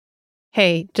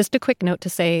Hey, just a quick note to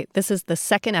say this is the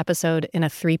second episode in a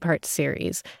 3-part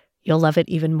series. You'll love it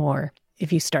even more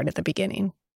if you start at the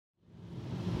beginning.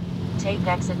 Take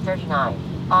exit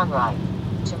 39, on right,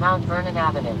 to Mount Vernon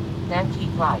Avenue, then keep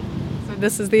right. So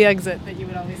this is the exit that you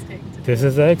would always take? This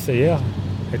is the exit, yeah.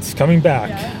 It's coming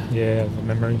back. Yeah, the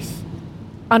memories.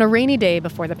 On a rainy day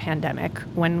before the pandemic,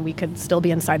 when we could still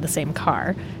be inside the same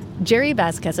car, Jerry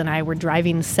Vasquez and I were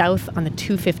driving south on the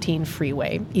 215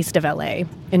 freeway, east of LA,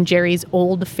 in Jerry's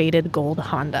old faded gold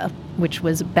Honda, which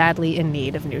was badly in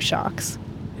need of new shocks.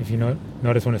 If you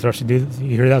notice when it starts to do,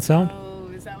 you hear that sound? Oh,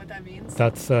 is that what that means?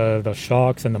 That's the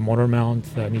shocks and the motor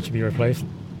mount that need to be replaced.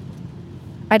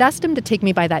 I'd asked him to take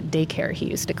me by that daycare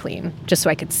he used to clean, just so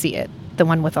I could see it, the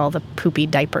one with all the poopy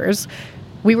diapers.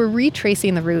 We were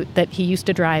retracing the route that he used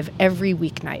to drive every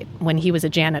weeknight when he was a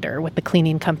janitor with the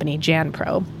cleaning company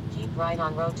JanPro. Keep right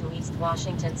on road to East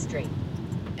Washington Street.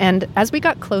 And as we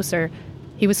got closer,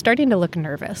 he was starting to look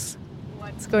nervous.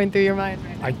 What's going through your mind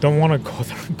right now? I don't want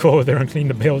to go there and clean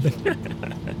the building.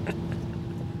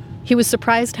 He was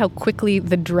surprised how quickly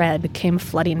the dread came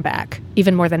flooding back,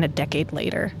 even more than a decade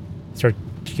later. Start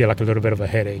to get like a little bit of a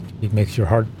headache. It makes your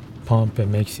heart pump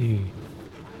and makes you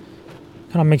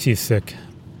sick.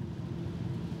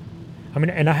 I mean,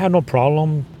 and I had no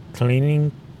problem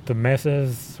cleaning the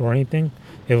messes or anything.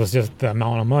 It was just the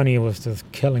amount of money was just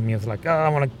killing me. It was like, I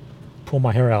want to pull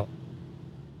my hair out.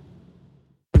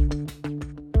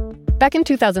 Back in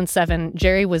 2007,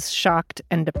 Jerry was shocked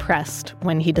and depressed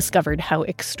when he discovered how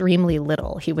extremely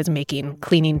little he was making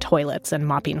cleaning toilets and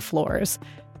mopping floors.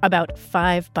 About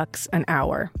 $5 an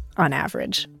hour on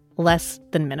average, less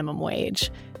than minimum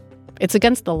wage. It's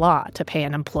against the law to pay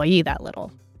an employee that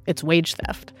little. It's wage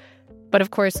theft. But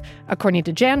of course, according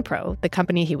to JanPro, the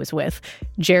company he was with,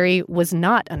 Jerry was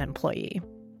not an employee.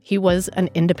 He was an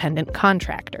independent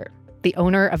contractor, the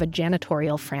owner of a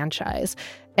janitorial franchise.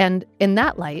 And in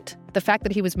that light, the fact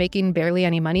that he was making barely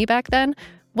any money back then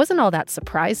wasn't all that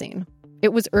surprising.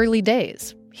 It was early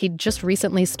days. He'd just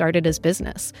recently started his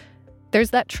business.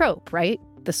 There's that trope, right?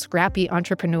 The scrappy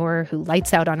entrepreneur who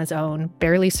lights out on his own,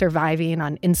 barely surviving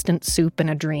on instant soup and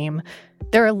a dream.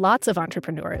 There are lots of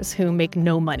entrepreneurs who make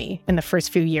no money in the first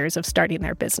few years of starting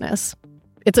their business.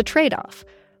 It's a trade-off.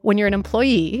 When you're an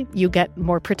employee, you get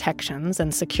more protections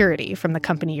and security from the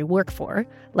company you work for,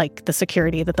 like the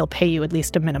security that they'll pay you at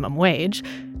least a minimum wage,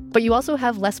 but you also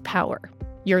have less power.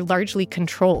 You're largely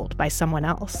controlled by someone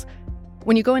else.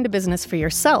 When you go into business for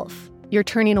yourself, you're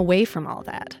turning away from all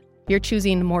that. You're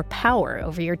choosing more power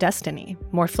over your destiny,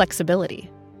 more flexibility,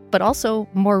 but also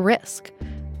more risk.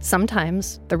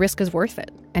 Sometimes the risk is worth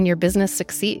it, and your business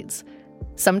succeeds.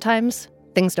 Sometimes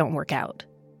things don't work out.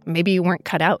 Maybe you weren't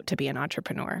cut out to be an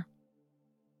entrepreneur.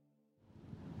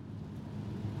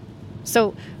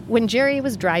 So when Jerry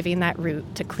was driving that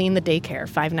route to clean the daycare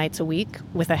 5 nights a week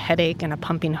with a headache and a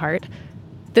pumping heart,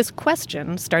 this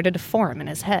question started to form in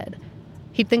his head.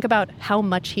 He'd think about how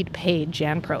much he'd paid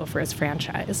JanPro for his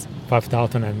franchise.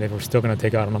 $5,000, and they were still going to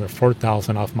take out another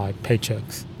 $4,000 off my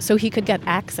paychecks. So he could get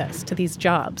access to these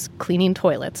jobs, cleaning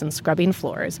toilets and scrubbing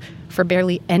floors, for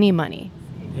barely any money.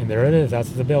 And there it is, that's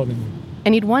the building.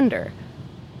 And he'd wonder,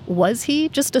 was he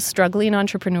just a struggling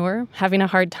entrepreneur having a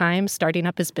hard time starting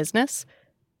up his business?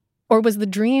 Or was the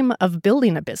dream of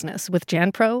building a business with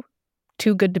JanPro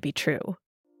too good to be true?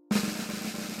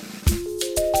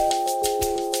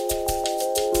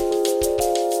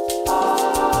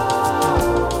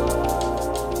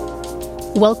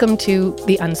 Welcome to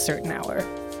The Uncertain Hour.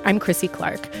 I'm Chrissy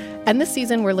Clark, and this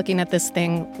season we're looking at this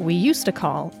thing we used to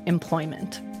call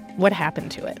employment, what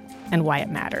happened to it, and why it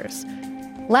matters.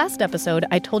 Last episode,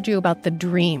 I told you about the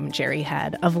dream Jerry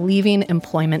had of leaving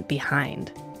employment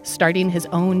behind, starting his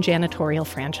own janitorial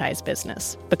franchise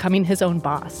business, becoming his own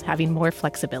boss, having more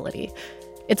flexibility.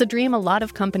 It's a dream a lot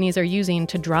of companies are using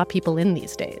to draw people in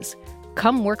these days.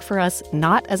 Come work for us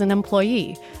not as an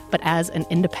employee, but as an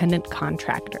independent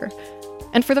contractor.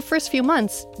 And for the first few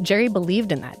months, Jerry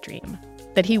believed in that dream,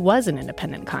 that he was an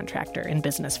independent contractor in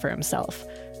business for himself.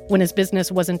 When his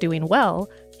business wasn't doing well,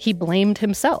 he blamed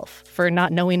himself for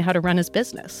not knowing how to run his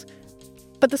business.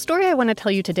 But the story I want to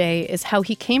tell you today is how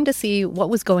he came to see what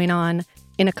was going on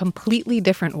in a completely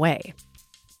different way,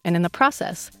 and in the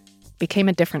process, became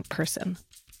a different person.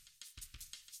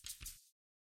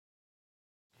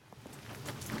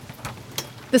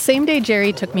 The same day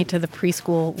Jerry took me to the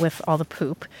preschool with all the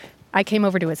poop, I came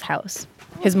over to his house.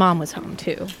 His mom was home,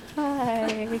 too.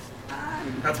 Hi.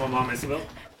 That's my mom, Isabel.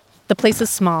 The place is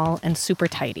small and super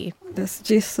tidy. There's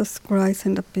Jesus Christ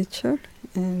in the picture.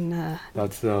 And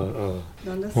That's the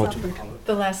Last what Supper. you call it?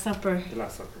 The Last Supper. The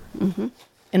Last Supper. Mm-hmm.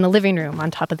 In the living room,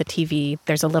 on top of the TV,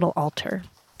 there's a little altar.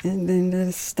 And then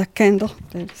there's the candle.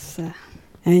 There's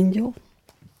angel.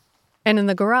 And in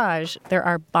the garage, there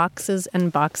are boxes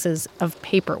and boxes of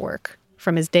paperwork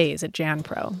from his days at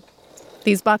JanPro.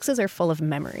 These boxes are full of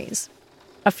memories.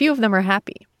 A few of them are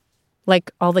happy,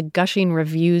 like all the gushing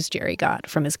reviews Jerry got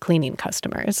from his cleaning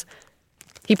customers.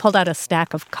 He pulled out a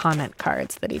stack of comment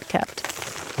cards that he'd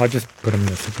kept. I'll just put them in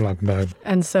the Ziploc bag.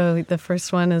 And so the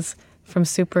first one is from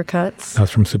Supercuts.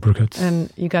 That's from Supercuts.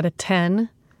 And you got a 10.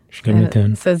 She gave me a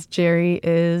 10. It says Jerry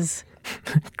is...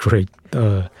 Great.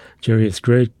 Jerry is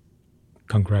great.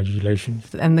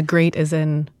 Congratulations. And the great is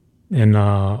in... In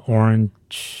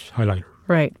orange highlighter.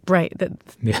 Right.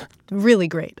 Yeah. Really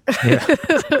great. Yeah.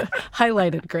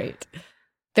 Highlighted great.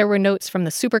 There were notes from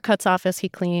the Supercuts office he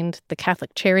cleaned, the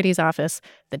Catholic Charities office,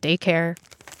 the daycare.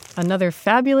 Another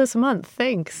fabulous month,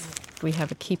 thanks. We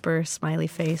have a keeper, smiley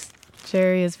face.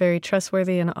 Jerry is very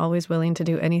trustworthy and always willing to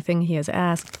do anything he is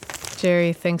asked.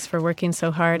 Jerry, thanks for working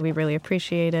so hard. We really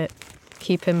appreciate it.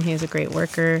 Keep him, he is a great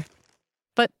worker.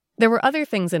 But there were other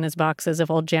things in his boxes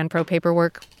of old JanPro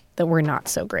paperwork that were not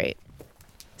so great.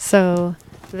 So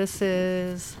this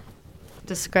is...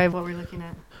 Describe what we're looking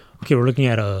at. Okay, we're looking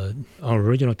at an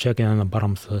original check and on the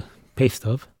bottom's pay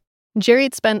stub. Jerry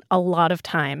had spent a lot of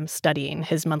time studying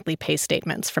his monthly pay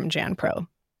statements from JanPro.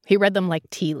 He read them like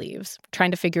tea leaves, trying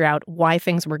to figure out why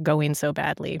things were going so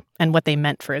badly and what they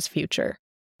meant for his future.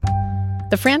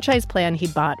 The franchise plan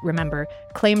he'd bought, remember,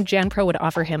 claimed JanPro would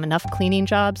offer him enough cleaning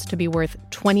jobs to be worth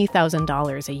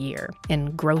 $20,000 a year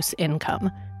in gross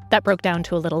income. That broke down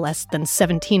to a little less than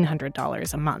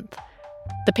 $1,700 a month.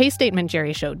 The pay statement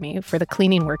Jerry showed me for the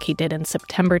cleaning work he did in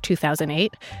September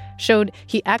 2008 showed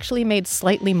he actually made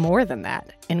slightly more than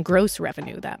that in gross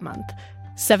revenue that month,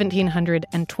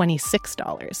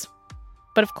 $1,726.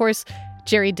 But of course,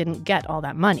 Jerry didn't get all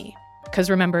that money. Because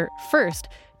remember, first,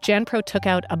 JanPro took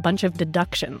out a bunch of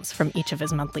deductions from each of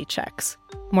his monthly checks,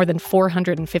 more than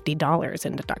 $450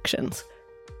 in deductions.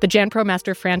 The JanPro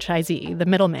master franchisee, the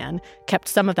middleman, kept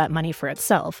some of that money for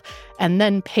itself and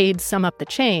then paid some up the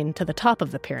chain to the top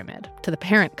of the pyramid, to the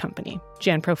parent company,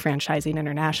 JanPro Franchising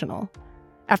International.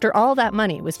 After all that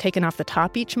money was taken off the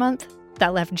top each month,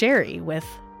 that left Jerry with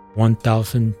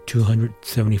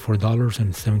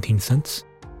 $1,274.17.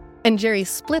 And Jerry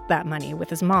split that money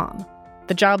with his mom.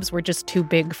 The jobs were just too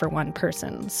big for one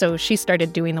person, so she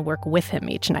started doing the work with him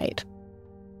each night.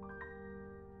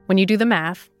 When you do the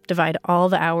math, divide all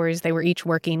the hours they were each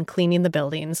working cleaning the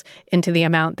buildings into the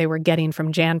amount they were getting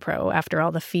from JanPro after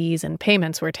all the fees and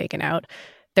payments were taken out,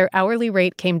 their hourly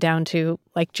rate came down to,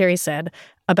 like Jerry said,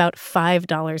 about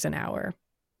 $5 an hour,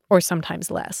 or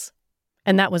sometimes less.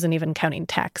 And that wasn't even counting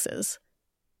taxes.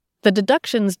 The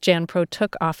deductions JanPro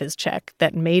took off his check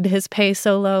that made his pay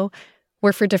so low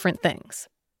were for different things.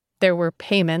 There were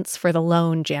payments for the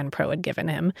loan JanPro had given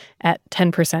him at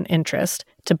 10% interest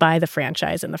to buy the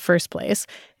franchise in the first place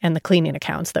and the cleaning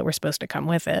accounts that were supposed to come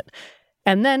with it.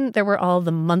 And then there were all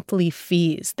the monthly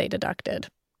fees they deducted.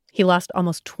 He lost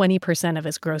almost 20% of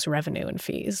his gross revenue in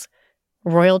fees.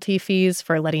 Royalty fees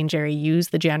for letting Jerry use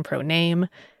the JanPro name,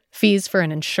 fees for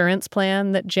an insurance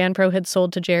plan that JanPro had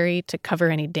sold to Jerry to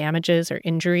cover any damages or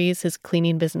injuries his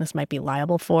cleaning business might be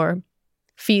liable for,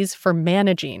 fees for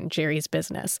managing Jerry's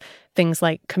business, things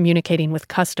like communicating with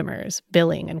customers,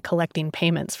 billing, and collecting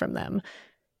payments from them.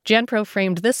 JanPro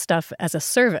framed this stuff as a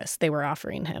service they were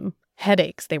offering him,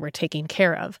 headaches they were taking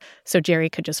care of, so Jerry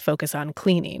could just focus on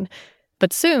cleaning.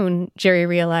 But soon, Jerry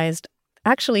realized,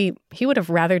 actually, he would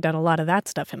have rather done a lot of that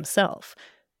stuff himself,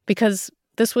 because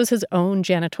this was his own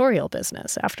janitorial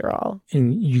business, after all.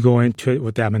 And you go into it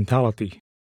with that mentality.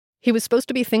 He was supposed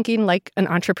to be thinking like an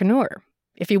entrepreneur.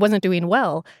 If he wasn't doing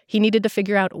well, he needed to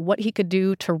figure out what he could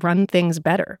do to run things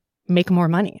better, make more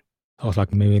money. I was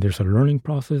like, maybe there's a learning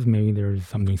process, maybe there's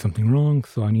something wrong,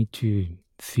 so I need to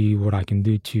see what I can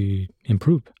do to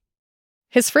improve.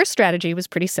 His first strategy was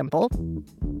pretty simple.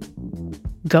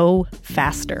 Go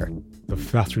faster. The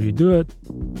faster you do it,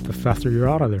 the faster you're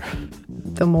out of there.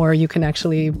 The more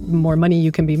money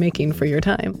you can be making for your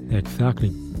time.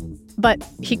 Exactly. But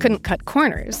he couldn't cut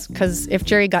corners, because if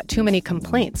Jerry got too many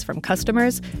complaints from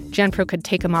customers, JanPro could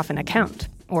take him off an account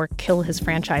or kill his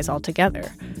franchise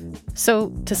altogether. So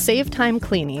to save time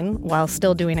cleaning while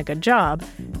still doing a good job,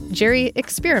 Jerry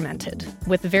experimented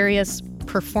with various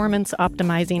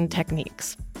performance-optimizing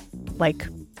techniques, like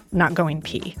not going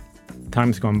pee.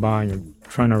 Time's gone by and you're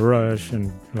trying to rush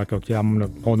and like, okay, I'm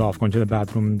going to hold off going to the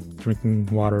bathroom, drinking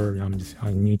water.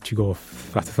 I need to go as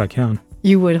fast as I can.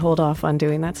 You would hold off on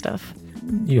doing that stuff?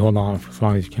 You hold on for as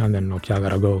long as you can, then okay, I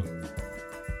gotta go.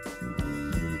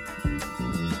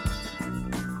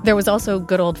 There was also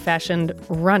good old-fashioned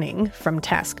running from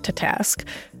task to task.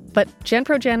 But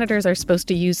JanPro janitors are supposed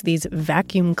to use these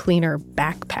vacuum cleaner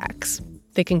backpacks.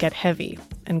 They can get heavy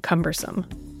and cumbersome.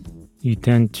 You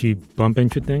tend to bump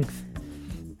into things.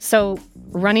 So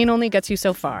running only gets you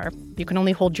so far. You can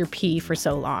only hold your pee for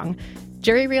so long.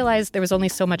 Jerry realized there was only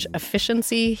so much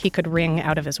efficiency he could wring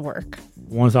out of his work.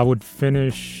 Once I would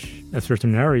finish a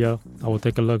certain area, I would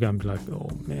take a look and be like, oh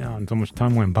man, so much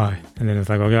time went by. And then it's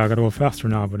like, okay, I gotta go faster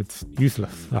now, but it's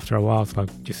useless. After a while, it's like,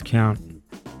 just can't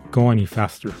go any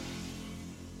faster.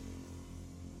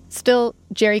 Still,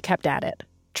 Jerry kept at it,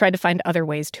 tried to find other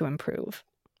ways to improve.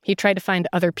 He tried to find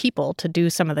other people to do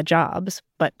some of the jobs,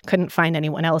 but couldn't find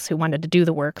anyone else who wanted to do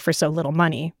the work for so little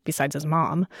money, besides his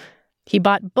mom. He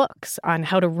bought books on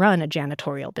how to run a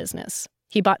janitorial business.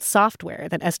 He bought software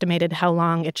that estimated how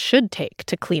long it should take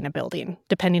to clean a building,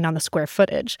 depending on the square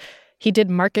footage. He did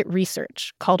market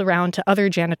research, called around to other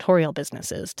janitorial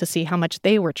businesses to see how much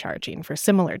they were charging for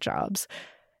similar jobs.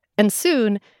 And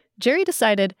soon, Jerry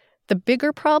decided the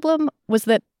bigger problem was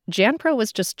that JanPro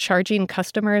was just charging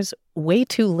customers way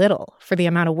too little for the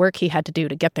amount of work he had to do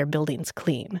to get their buildings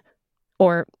clean.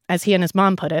 Or, as he and his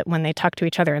mom put it when they talked to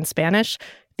each other in Spanish,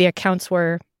 the accounts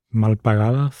were Mal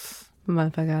pagadas.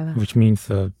 Mal pagada. Which means,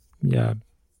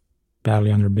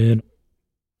 badly underbid.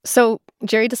 So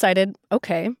Jerry decided,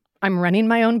 okay, I'm running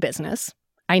my own business.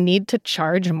 I need to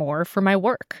charge more for my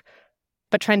work.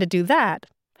 But trying to do that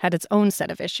had its own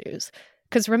set of issues.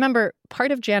 Because remember,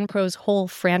 part of JanPro's whole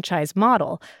franchise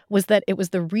model was that it was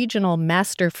the regional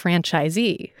master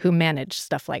franchisee who managed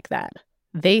stuff like that.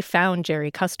 They found Jerry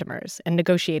customers and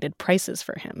negotiated prices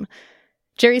for him.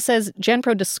 Jerry says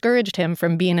JanPro discouraged him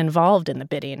from being involved in the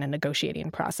bidding and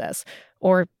negotiating process,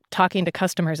 or talking to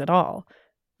customers at all.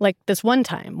 Like this one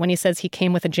time when he says he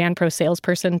came with a JanPro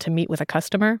salesperson to meet with a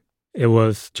customer. It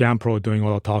was JanPro doing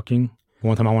all the talking.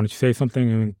 One time I wanted to say something,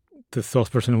 and the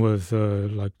salesperson was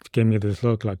gave me this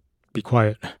look like, be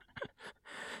quiet.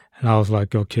 And I was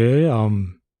like, okay.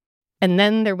 And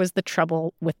then there was the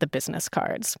trouble with the business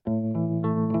cards.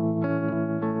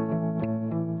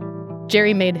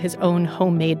 Jerry made his own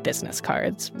homemade business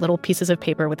cards, little pieces of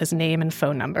paper with his name and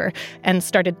phone number, and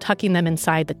started tucking them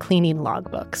inside the cleaning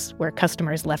logbooks where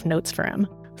customers left notes for him.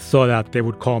 So that they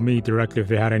would call me directly if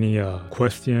they had any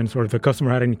questions, or if the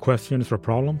customer had any questions or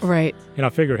problems. Right. And I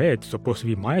figured, hey, it's supposed to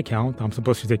be my account. I'm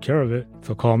supposed to take care of it,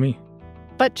 so call me.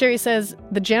 But Jerry says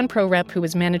the JanPro rep who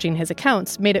was managing his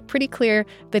accounts made it pretty clear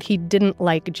that he didn't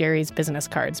like Jerry's business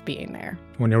cards being there.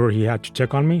 Whenever he had to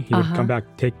check on me, he would come back,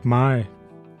 take my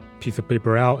piece of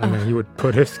paper out, and then he would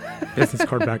put his business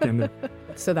card back in there.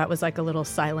 So that was like a little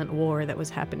silent war that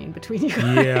was happening between you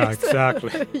guys. Yeah,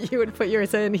 exactly. You would put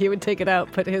yours in, he would take it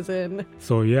out, put his in.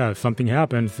 So yeah, if something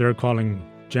happens, they're calling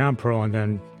JanPro, and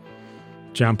then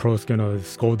JanPro's gonna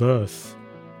scold us.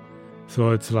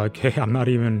 So it's like, hey, I'm not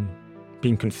even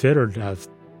being considered as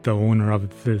the owner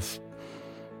of this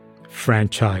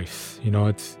franchise.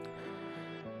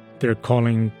 They're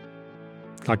calling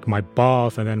like my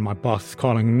boss, and then my boss is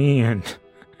calling me, and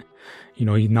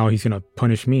now he's gonna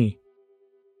punish me.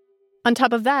 On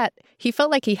top of that, he felt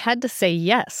like he had to say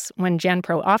yes when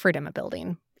JanPro offered him a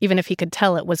building, even if he could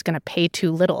tell it was going to pay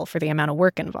too little for the amount of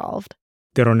work involved.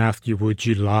 They don't ask you, would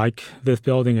you like this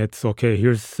building? It's okay,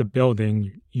 here's the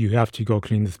building, you have to go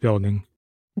clean this building.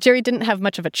 Jerry didn't have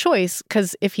much of a choice,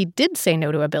 because if he did say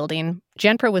no to a building,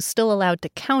 JanPro was still allowed to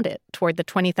count it toward the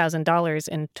 $20,000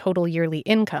 in total yearly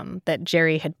income that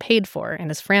Jerry had paid for in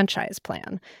his franchise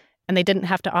plan, and they didn't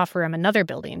have to offer him another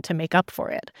building to make up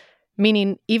for it.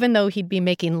 Meaning, even though he'd be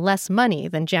making less money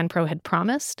than JanPro had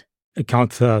promised, it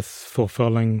counts as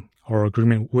fulfilling our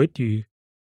agreement with you.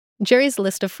 Jerry's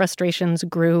list of frustrations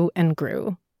grew and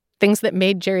grew. Things that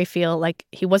made Jerry feel like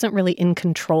he wasn't really in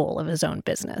control of his own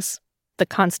business. The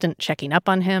constant checking up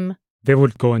on him. They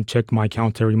would go and check my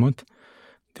account every month.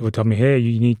 They would tell me, hey,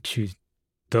 you need to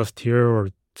dust here or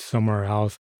somewhere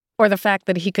else. Or the fact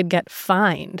that he could get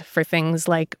fined for things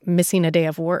like missing a day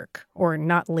of work, or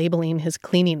not labeling his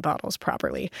cleaning bottles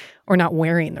properly, or not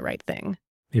wearing the right thing.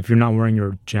 If you're not wearing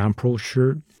your JanPro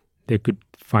shirt, they could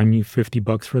fine you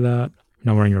 $50 for that. If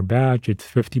you're not wearing your badge, it's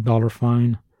 $50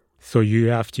 fine. So you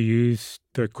have to use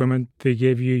the equipment they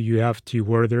give you. You have to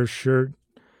wear their shirt.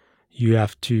 You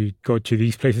have to go to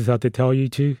these places that they tell you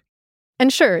to.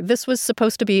 And sure, this was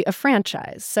supposed to be a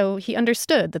franchise, so he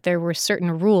understood that there were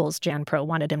certain rules JanPro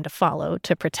wanted him to follow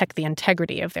to protect the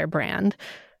integrity of their brand.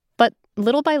 But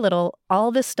little by little,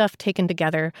 all this stuff taken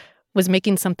together was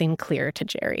making something clear to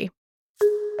Jerry.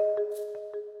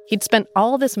 He'd spent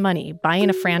all this money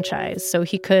buying a franchise so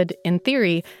he could, in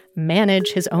theory,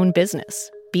 manage his own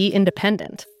business, be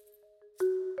independent.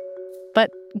 But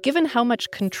given how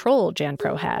much control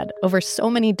JanPro had over so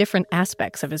many different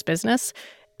aspects of his business,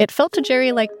 it felt to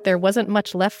Jerry like there wasn't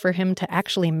much left for him to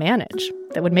actually manage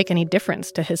that would make any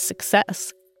difference to his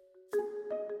success.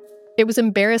 It was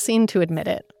embarrassing to admit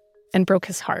it and broke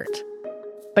his heart.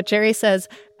 But Jerry says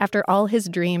after all his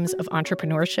dreams of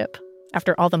entrepreneurship,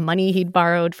 after all the money he'd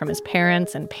borrowed from his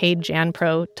parents and paid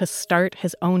JanPro to start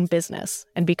his own business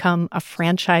and become a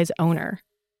franchise owner,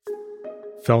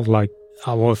 Felt like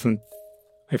I wasn't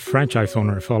a franchise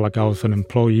owner. It felt like I was an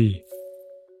employee.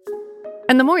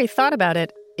 and the more he thought about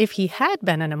it, if he had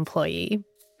been an employee,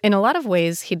 in a lot of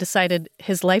ways he decided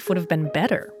his life would have been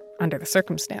better under the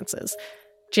circumstances.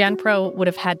 JanPro would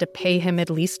have had to pay him at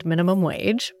least minimum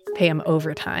wage, pay him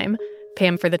overtime, pay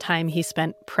him for the time he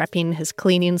spent prepping his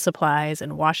cleaning supplies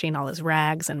and washing all his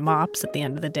rags and mops at the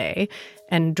end of the day,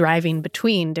 and driving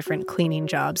between different cleaning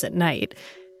jobs at night.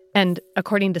 And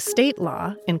according to state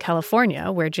law in California,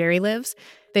 where Jerry lives,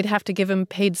 they'd have to give him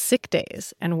paid sick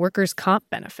days and workers' comp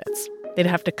benefits. They'd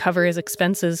have to cover his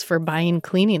expenses for buying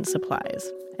cleaning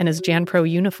supplies and his JanPro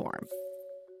uniform.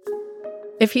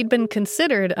 If he'd been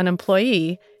considered an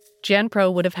employee,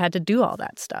 JanPro would have had to do all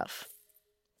that stuff.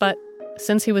 But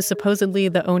since he was supposedly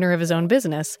the owner of his own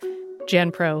business,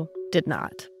 JanPro did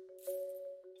not.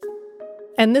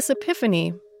 And this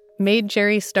epiphany made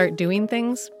Jerry start doing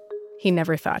things he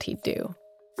never thought he'd do.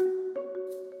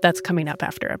 That's coming up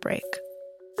after a break.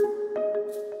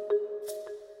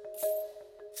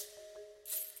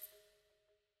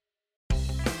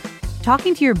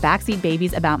 Talking to your backseat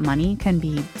babies about money can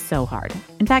be so hard.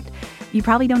 In fact, you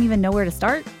probably don't even know where to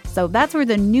start. So that's where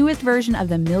the newest version of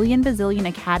the Million Bazillion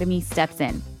Academy steps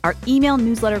in, our email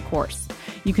newsletter course.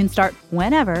 You can start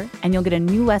whenever, and you'll get a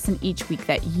new lesson each week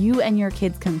that you and your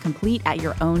kids can complete at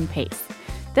your own pace.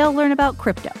 They'll learn about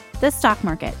crypto, the stock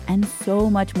market, and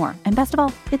so much more. And best of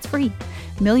all, it's free.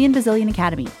 Million Bazillion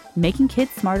Academy, making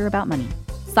kids smarter about money.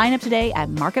 Sign up today at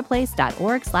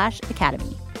marketplace.org/academy.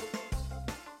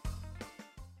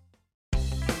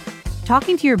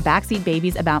 Talking to your backseat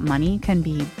babies about money can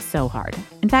be so hard.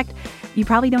 In fact, you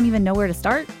probably don't even know where to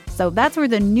start. So that's where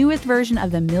the newest version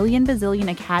of the Million Bazillion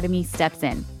Academy steps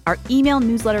in, our email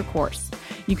newsletter course.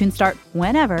 You can start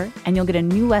whenever, and you'll get a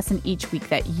new lesson each week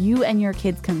that you and your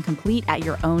kids can complete at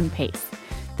your own pace.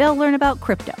 They'll learn about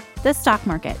crypto, the stock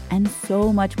market, and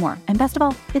so much more. And best of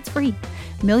all, it's free.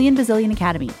 Million Bazillion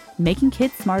Academy, making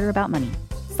kids smarter about money.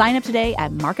 Sign up today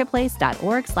at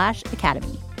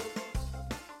marketplace.org/academy.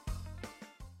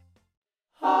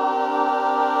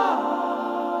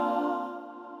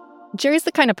 Jerry's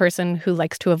the kind of person who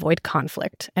likes to avoid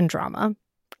conflict and drama,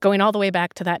 going all the way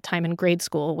back to that time in grade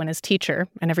school when his teacher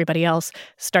and everybody else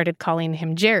started calling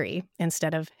him Jerry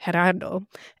instead of Gerardo,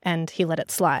 and he let it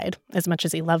slide as much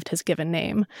as he loved his given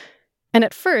name. And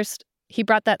at first, he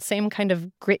brought that same kind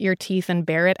of grit your teeth and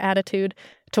bear it attitude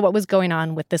to what was going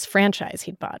on with this franchise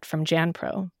he'd bought from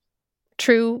JanPro.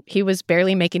 True, he was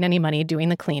barely making any money doing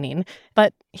the cleaning,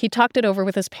 but he talked it over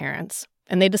with his parents,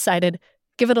 and they decided,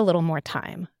 give it a little more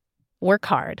time. Work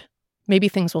hard. Maybe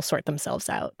things will sort themselves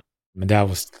out. My dad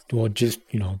was, well, just,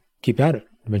 keep at it.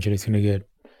 Eventually it's going to get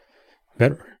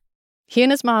better. He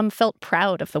and his mom felt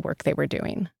proud of the work they were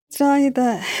doing. Try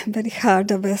that very hard,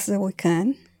 the best that we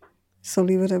can. So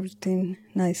leave everything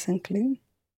nice and clean.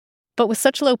 But with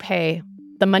such low pay,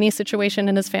 the money situation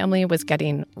in his family was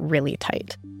getting really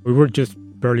tight. We were just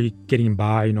barely getting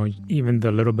by, even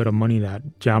the little bit of money that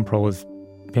JanPro was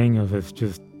paying us is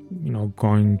just,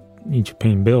 going into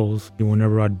paying bills.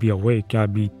 Whenever I'd be awake,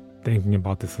 I'd be thinking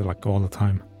about this all the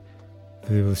time.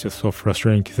 It was just so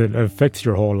frustrating because it affects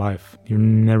your whole life. You're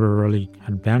never really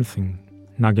advancing,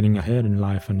 not getting ahead in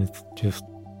life, and it's just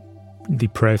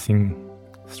depressing,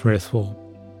 stressful.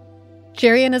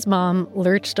 Jerry and his mom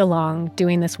lurched along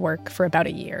doing this work for about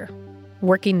a year,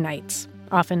 working nights,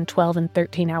 often 12 and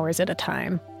 13 hours at a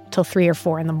time, till 3 or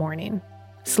 4 in the morning,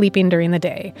 sleeping during the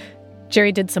day.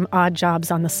 Jerry did some odd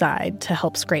jobs on the side to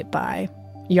help scrape by,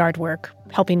 yard work,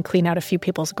 helping clean out a few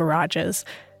people's garages.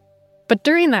 But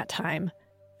during that time,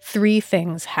 3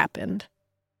 things happened.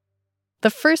 The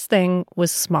first thing was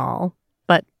small,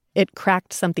 but it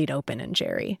cracked something open in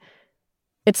Jerry.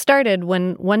 It started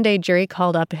when one day Jerry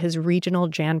called up his regional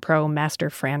JanPro master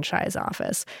franchise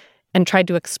office and tried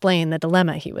to explain the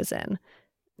dilemma he was in.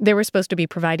 They were supposed to be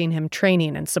providing him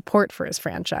training and support for his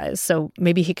franchise, so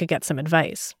maybe he could get some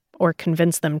advice or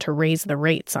convince them to raise the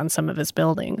rates on some of his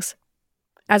buildings.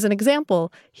 As an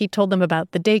example, he told them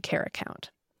about the daycare account,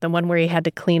 the one where he had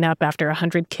to clean up after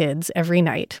 100 kids every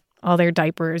night, all their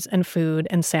diapers and food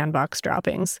and sandbox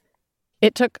droppings.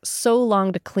 It took so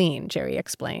long to clean, Jerry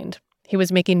explained. He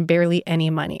was making barely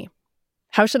any money.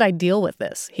 How should I deal with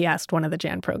this? He asked one of the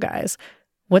JanPro guys.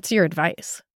 What's your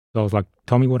advice? So I was like,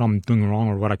 tell me what I'm doing wrong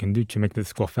or what I can do to make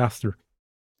this go faster.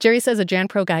 Jerry says a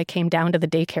JanPro guy came down to the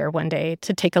daycare one day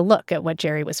to take a look at what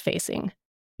Jerry was facing.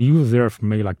 He was there for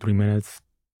maybe like 3 minutes.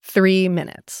 3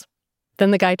 minutes.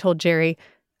 Then the guy told Jerry,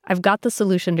 I've got the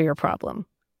solution to your problem.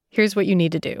 Here's what you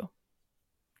need to do.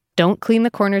 Don't clean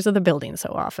the corners of the building so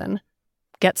often.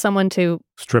 Get someone to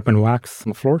Strip and wax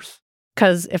the floors.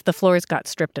 Because if the floors got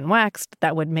stripped and waxed,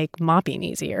 that would make mopping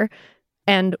easier.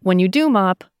 And when you do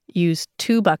mop, use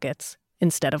 2 buckets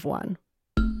instead of 1.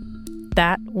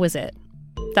 That was it.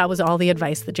 That was all the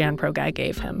advice the JanPro guy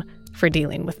gave him for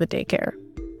dealing with the daycare.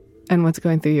 And what's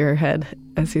going through your head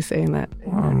as he's saying that?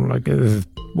 I'm like, this is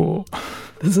bull.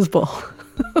 This is bull.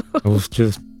 It was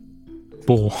just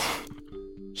bull.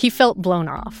 He felt blown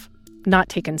off, not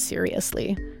taken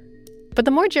seriously. But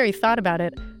the more Jerry thought about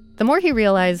it, the more he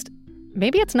realized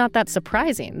maybe it's not that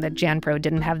surprising that JanPro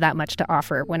didn't have that much to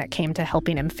offer when it came to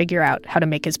helping him figure out how to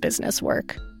make his business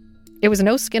work. It was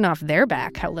no skin off their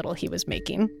back how little he was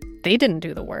making. They didn't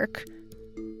do the work.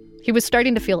 He was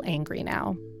starting to feel angry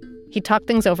now. He talked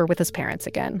things over with his parents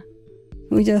again.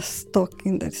 We just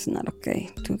talking that's not okay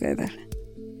together.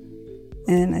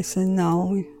 And I said,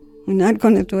 no, we're not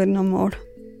going to do it no more.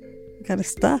 We got to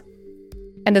stop.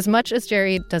 And as much as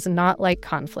Jerry does not like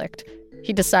conflict,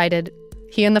 he decided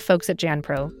he and the folks at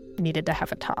JanPro needed to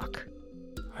have a talk.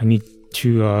 I need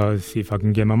to see if I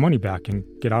can get my money back and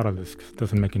get out of this because it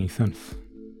doesn't make any sense.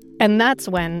 And that's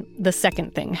when the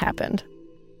second thing happened.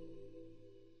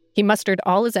 He mustered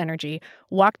all his energy,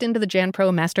 walked into the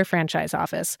JanPro master franchise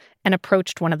office, and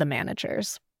approached one of the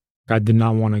managers. I did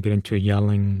not want to get into a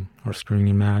yelling or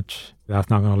screaming match. That's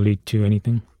not going to lead to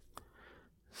anything.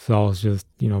 So I was just,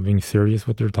 being serious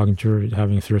with her, talking to her,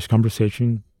 having a serious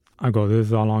conversation. I go, this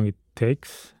is how long it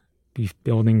takes. These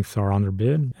buildings are on their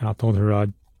bid. And I told her I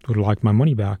would like my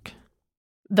money back.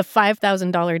 The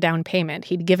 $5,000 down payment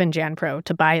he'd given JanPro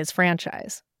to buy his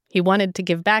franchise. He wanted to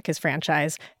give back his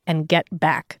franchise and get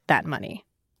back that money.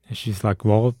 And she's like,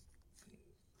 well,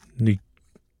 you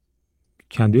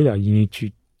can't do that. You need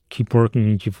to keep working. You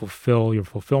need to fulfill your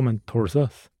fulfillment towards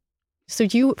us. So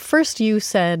you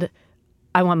said,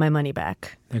 I want my money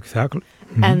back. Exactly.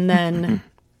 Mm-hmm. And then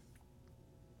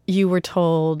you were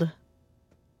told,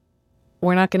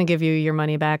 we're not going to give you your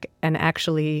money back. And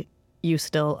actually, you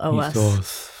still owe us. Still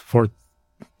owes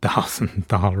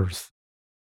 $4,000.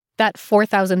 That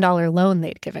 $4,000 loan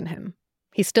they'd given him.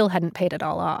 He still hadn't paid it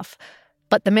all off.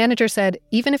 But the manager said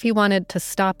even if he wanted to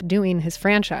stop doing his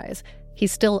franchise, he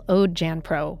still owed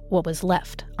JanPro what was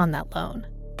left on that loan.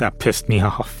 That pissed me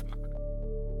off.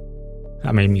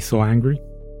 That made me so angry.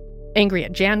 Angry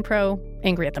at JanPro,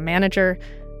 angry at the manager,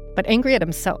 but angry at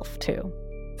himself, too.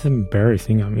 It's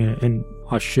embarrassing. And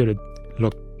I should have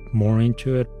looked more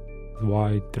into it.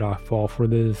 Why did I fall for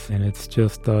this? And it's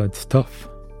just, it's tough.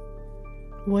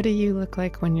 What do you look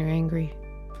like when you're angry?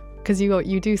 Because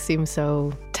you do seem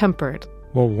so tempered.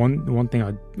 Well, one thing,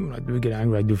 when I do get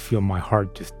angry, I do feel my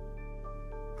heart just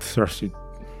starts to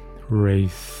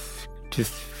race.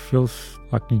 Just feels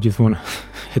like you just want to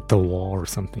hit the wall or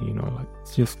something, like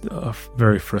it's just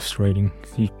very frustrating.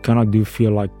 You kind of do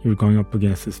feel like you're going up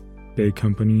against this big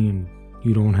company and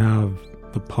you don't have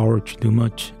the power to do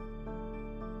much.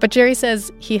 But Jerry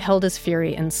says he held his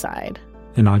fury inside.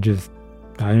 And I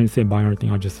didn't say bye or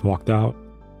anything, I just walked out.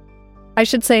 I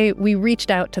should say we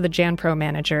reached out to the JanPro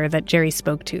manager that Jerry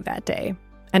spoke to that day,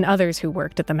 and others who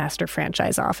worked at the master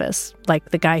franchise office, like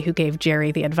the guy who gave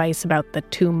Jerry the advice about the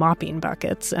 2 mopping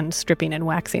buckets and stripping and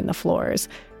waxing the floors.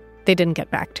 They didn't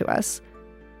get back to us.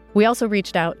 We also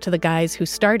reached out to the guys who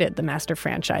started the master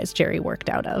franchise Jerry worked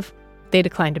out of. They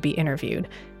declined to be interviewed,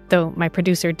 though my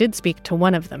producer did speak to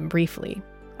one of them briefly,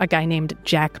 a guy named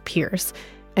Jack Pierce,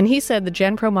 and he said the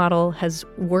JanPro model has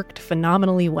worked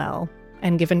phenomenally well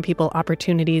and given people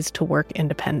opportunities to work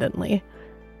independently.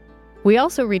 We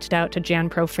also reached out to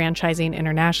JanPro Franchising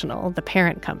International, the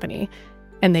parent company,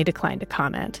 and they declined to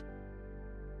comment.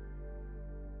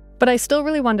 But I still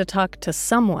really wanted to talk to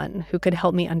someone who could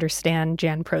help me understand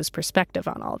JanPro's perspective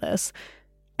on all this.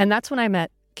 And that's when I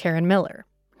met Karen Miller,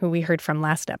 who we heard from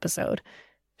last episode.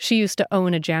 She used to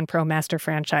own a JanPro master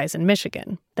franchise in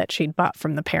Michigan that she'd bought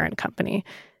from the parent company.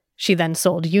 She then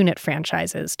sold unit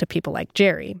franchises to people like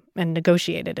Jerry and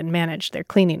negotiated and managed their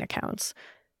cleaning accounts.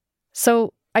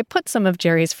 So I put some of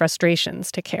Jerry's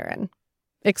frustrations to Karen,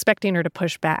 expecting her to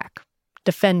push back,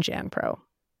 defend JanPro.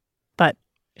 But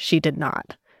she did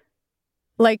not.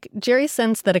 Like, Jerry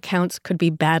sensed that accounts could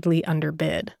be badly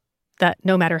underbid, that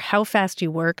no matter how fast you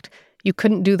worked, you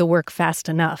couldn't do the work fast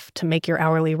enough to make your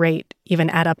hourly rate even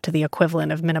add up to the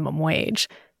equivalent of minimum wage.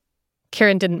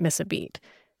 Karen didn't miss a beat.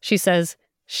 She says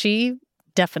she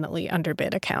definitely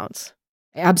underbid accounts.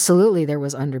 Absolutely, there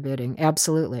was underbidding.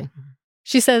 Absolutely.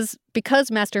 She says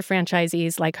because master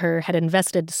franchisees like her had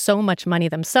invested so much money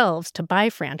themselves to buy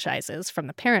franchises from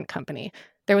the parent company,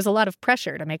 there was a lot of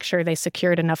pressure to make sure they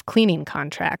secured enough cleaning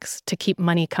contracts to keep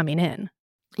money coming in.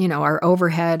 You know, our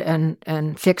overhead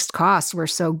and fixed costs were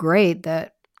so great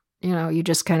that, you know, you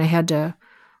just kind of had to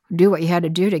do what you had to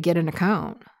do to get an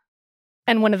account.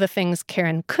 And one of the things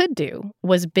Karen could do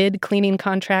was bid cleaning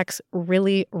contracts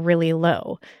really, really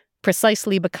low,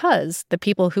 precisely because the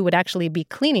people who would actually be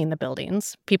cleaning the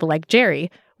buildings, people like Jerry,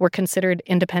 were considered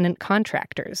independent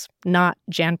contractors, not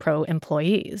JanPro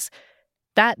employees.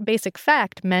 That basic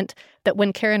fact meant that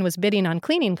when Karen was bidding on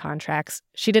cleaning contracts,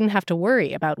 she didn't have to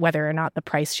worry about whether or not the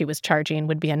price she was charging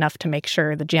would be enough to make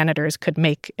sure the janitors could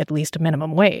make at least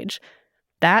minimum wage.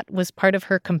 That was part of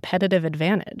her competitive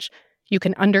advantage. You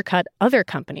can undercut other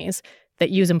companies that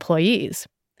use employees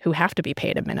who have to be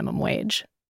paid a minimum wage.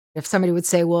 If somebody would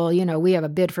say, well, you know, we have a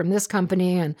bid from this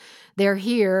company and they're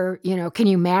here, you know, can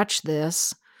you match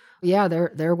this? Yeah,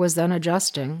 there was then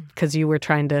adjusting. Because you were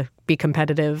trying to be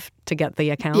competitive to get the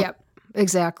account? Yep,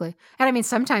 exactly. And I mean,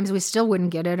 sometimes we still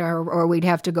wouldn't get it or we'd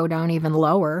have to go down even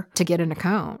lower to get an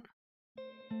account.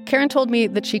 Karen told me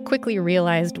that she quickly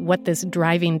realized what this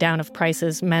driving down of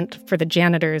prices meant for the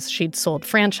janitors she'd sold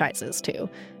franchises to.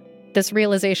 This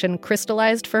realization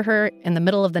crystallized for her in the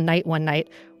middle of the night one night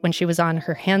when she was on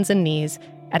her hands and knees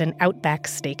at an Outback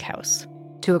steakhouse.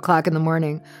 2:00 in the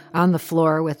morning, on the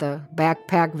floor with a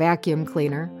backpack vacuum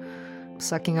cleaner,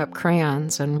 sucking up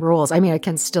crayons and rules. I mean, I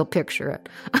can still picture it.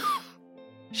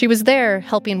 She was there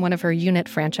helping one of her unit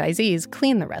franchisees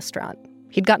clean the restaurant.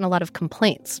 He'd gotten a lot of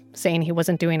complaints, saying he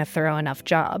wasn't doing a thorough enough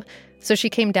job, so she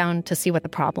came down to see what the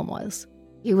problem was.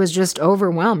 He was just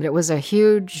overwhelmed. It was a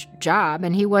huge job,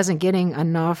 and he wasn't getting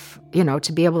enough, you know,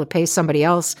 to be able to pay somebody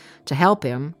else to help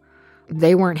him.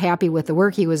 They weren't happy with the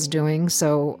work he was doing,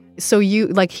 so... So you,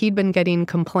 like, he'd been getting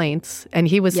complaints, and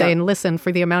he was saying, listen,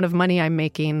 for the amount of money I'm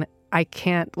making, I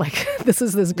can't, like, this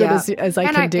is as good as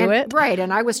I can do it. Right,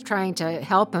 and I was trying to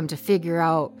help him to figure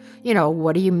out, you know,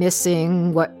 what are you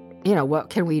missing? What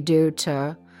can we do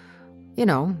to, you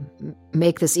know,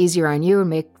 make this easier on you and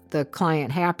make the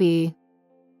client happy?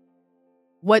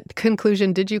 What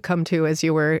conclusion did you come to as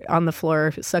you were on the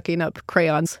floor sucking up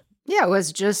crayons? Yeah, it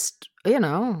was just, you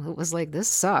know, it was like, this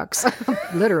sucks,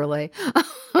 literally.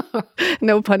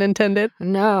 No pun intended?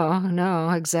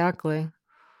 No, exactly.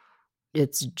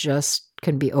 It's just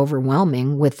can be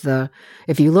overwhelming with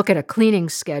if you look at a cleaning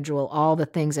schedule, all the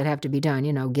things that have to be done,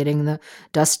 you know,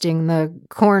 dusting the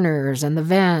corners and the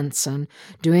vents and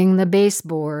doing the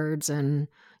baseboards and,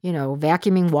 you know,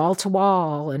 vacuuming wall to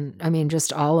wall. And I mean,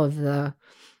 just all of the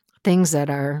things that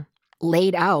are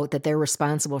laid out that they're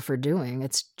responsible for doing.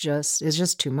 It's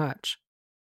just too much.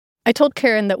 I told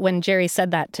Karen that when Jerry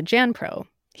said that to JanPro,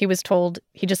 he was told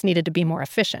he just needed to be more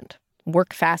efficient,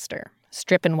 work faster,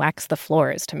 strip and wax the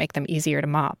floors to make them easier to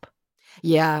mop.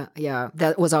 Yeah,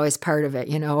 that was always part of it.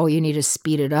 You know, you need to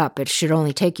speed it up. It should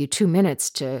only take you 2 minutes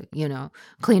to, you know,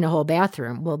 clean a whole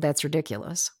bathroom. Well, that's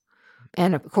ridiculous.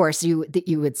 And of course, you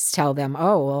would tell them,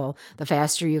 oh, well, the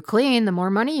faster you clean, the more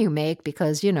money you make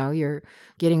because, you know, you're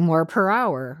getting more per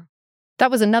hour. That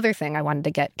was another thing I wanted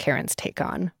to get Karen's take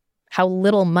on. How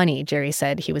little money Jerry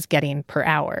said he was getting per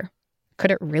hour.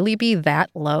 Could it really be that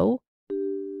low?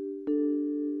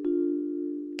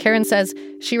 Karen says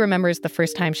she remembers the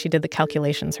first time she did the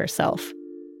calculations herself.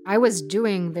 I was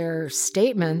doing their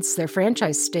statements, their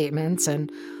franchise statements,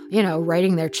 and, you know,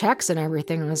 writing their checks and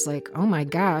everything. I was like, oh my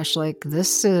gosh, like,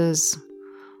 this is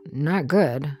not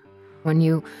good. When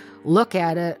you look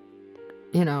at it,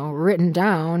 you know, written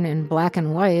down in black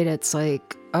and white, it's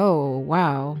like, oh,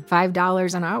 wow,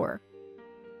 $5 an hour.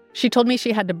 She told me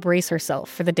she had to brace herself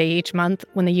for the day each month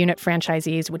when the unit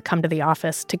franchisees would come to the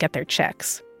office to get their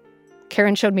checks.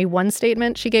 Karen showed me one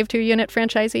statement she gave to a unit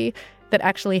franchisee that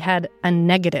actually had a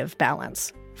negative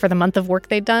balance. For the month of work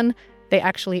they'd done, they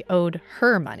actually owed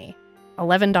her money,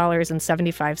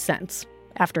 $11.75,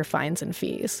 after fines and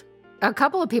fees. A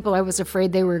couple of people, I was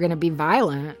afraid they were going to be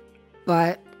violent,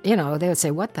 but, you know, they would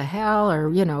say, what the hell?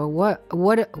 Or, you know, what?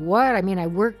 I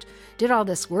mean, did all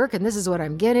this work and this is what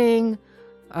I'm getting.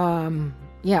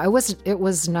 Yeah, it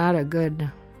was not a good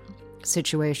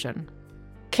situation.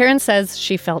 Karen says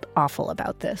she felt awful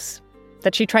about this,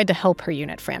 that she tried to help her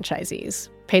unit franchisees,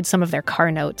 paid some of their car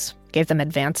notes, gave them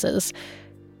advances,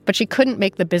 but she couldn't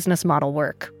make the business model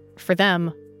work for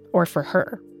them or for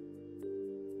her.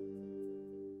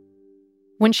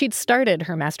 When she'd started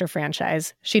her master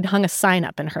franchise, she'd hung a sign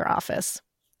up in her office,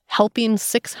 helping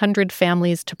 600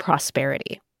 families to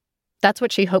prosperity. That's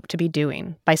what she hoped to be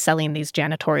doing by selling these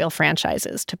janitorial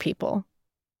franchises to people.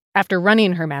 After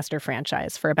running her master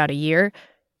franchise for about a year,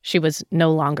 she was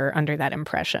no longer under that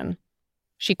impression.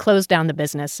 She closed down the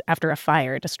business after a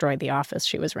fire destroyed the office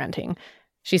she was renting.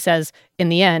 She says, in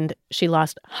the end, she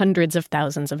lost hundreds of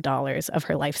thousands of dollars of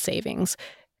her life savings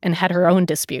and had her own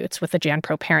disputes with the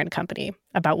JanPro parent company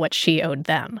about what she owed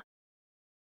them.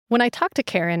 When I talked to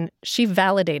Karen, she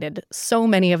validated so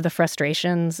many of the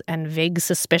frustrations and vague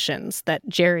suspicions that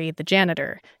Jerry, the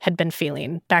janitor, had been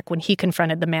feeling back when he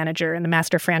confronted the manager in the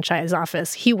master franchise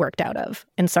office he worked out of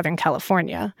in Southern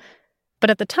California. But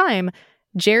at the time,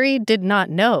 Jerry did not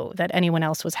know that anyone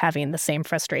else was having the same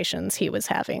frustrations he was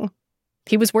having.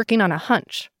 He was working on a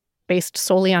hunch, based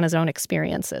solely on his own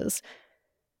experiences.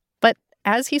 But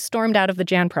as he stormed out of the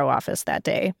JanPro office that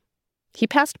day, he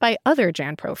passed by other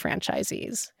JanPro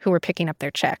franchisees who were picking up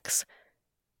their checks.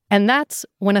 And that's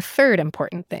when a third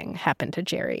important thing happened to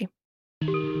Jerry.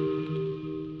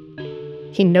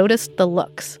 He noticed the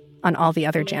looks on all the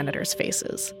other janitors'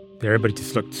 faces. Everybody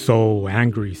just looked so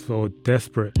angry, so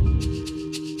desperate.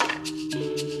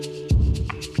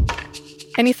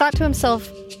 And he thought to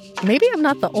himself, maybe I'm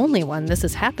not the only one this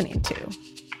is happening to.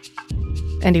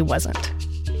 And he wasn't.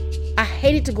 I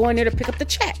hated to go in there to pick up the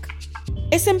check.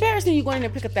 It's embarrassing you going in there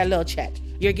to pick up that little check.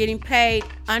 You're getting paid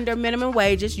under minimum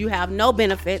wages. You have no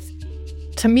benefits.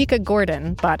 Tamika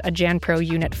Gordon bought a JanPro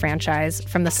unit franchise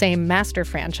from the same master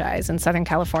franchise in Southern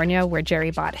California where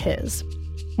Jerry bought his.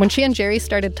 When she and Jerry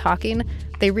started talking,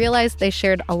 they realized they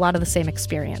shared a lot of the same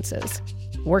experiences.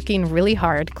 Working really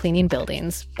hard cleaning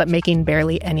buildings, but making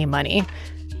barely any money.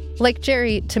 Like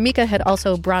Jerry, Tamika had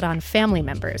also brought on family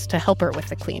members to help her with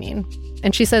the cleaning.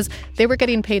 And she says they were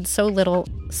getting paid so little,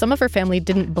 some of her family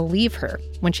didn't believe her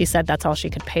when she said that's all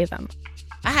she could pay them.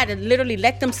 I had to literally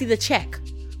let them see the check.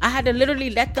 I had to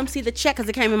literally let them see the check because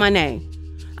it came in my name.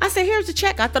 I said, here's the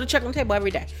check. I throw the check on the table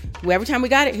every day. Every time we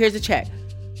got it, here's the check.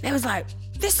 They was like,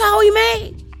 this is all he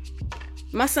made.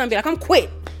 My son be like, I'm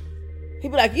quit. He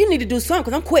be like, you need to do something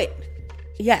because I'm quit.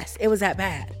 Yes, it was that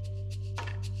bad.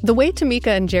 The way Tamika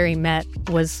and Jerry met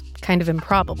was kind of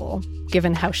improbable,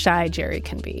 given how shy Jerry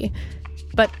can be.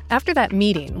 But after that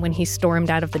meeting, when he stormed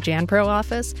out of the JanPro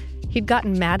office, he'd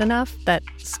gotten mad enough that,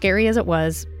 scary as it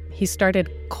was, he started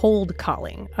cold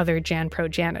calling other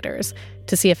JanPro janitors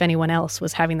to see if anyone else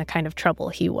was having the kind of trouble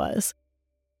he was.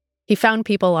 He found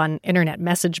people on internet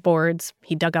message boards.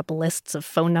 He dug up lists of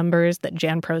phone numbers that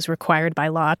JanPro's required by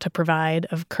law to provide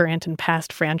of current and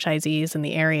past franchisees in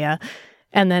the area.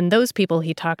 And then those people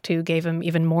he talked to gave him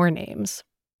even more names.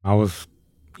 I was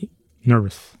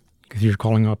nervous because you're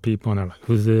calling up people and they're like,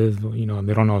 who's this? They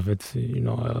don't know if it's,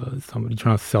 somebody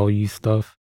trying to sell you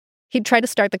stuff. He'd try to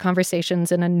start the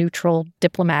conversations in a neutral,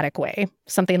 diplomatic way.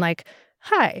 Something like,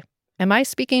 hi, am I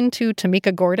speaking to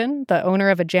Tamika Gordon, the owner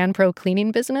of a JanPro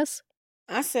cleaning business?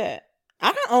 I said,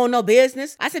 I don't own no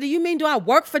business. I said, do I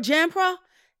work for JanPro?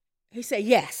 He said,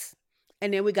 yes.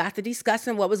 And then we got to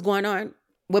discussing what was going on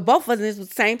with both of us. It was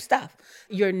the same stuff.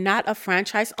 You're not a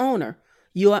franchise owner.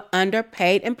 You're an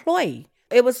underpaid employee.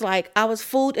 It was like I was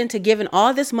fooled into giving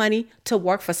all this money to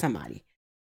work for somebody.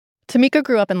 Tamika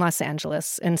grew up in Los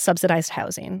Angeles in subsidized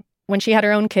housing. When she had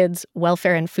her own kids,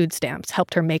 welfare and food stamps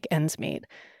helped her make ends meet.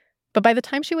 But by the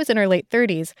time she was in her late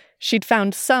 30s, she'd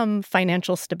found some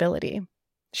financial stability.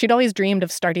 She'd always dreamed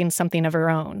of starting something of her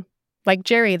own. Like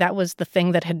Jerry, that was the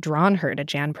thing that had drawn her to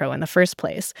JanPro in the first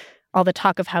place, all the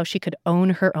talk of how she could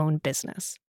own her own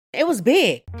business. It was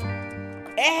big.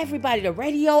 Everybody, the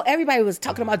radio, everybody was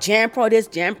talking about JanPro this,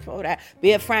 JanPro that,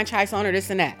 be a franchise owner, this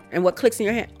and that. And what clicks in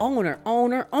your head? Owner.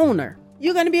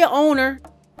 You're going to be an owner.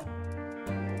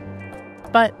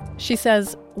 But she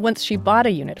says once she bought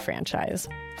a unit franchise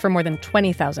for more than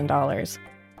 $20,000,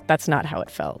 that's not how it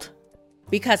felt.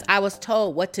 Because I was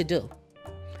told what to do.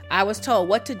 I was told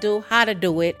what to do, how to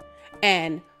do it,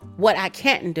 and what I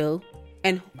can't do,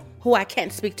 and who I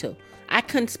can't speak to. I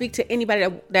couldn't speak to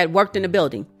anybody that worked in the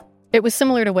building. It was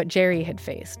similar to what Jerry had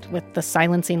faced, with the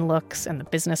silencing looks and the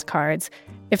business cards.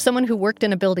 If someone who worked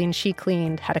in a building she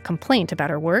cleaned had a complaint about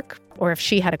her work, or if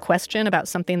she had a question about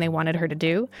something they wanted her to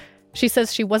do, she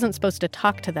says she wasn't supposed to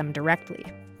talk to them directly,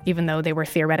 even though they were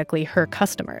theoretically her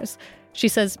customers. She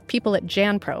says people at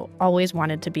JanPro always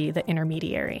wanted to be the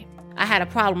intermediary. I had a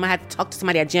problem. I had to talk to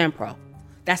somebody at JanPro.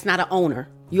 That's not an owner.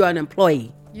 You're an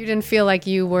employee. You didn't feel like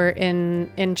you were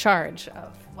in charge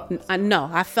of what was... No,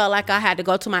 I felt like I had to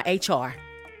go to my HR.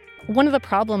 One of the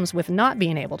problems with not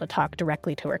being able to talk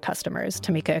directly to her customers,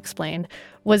 Tamika explained,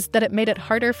 was that it made it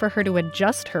harder for her to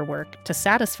adjust her work to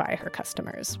satisfy her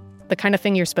customers, the kind of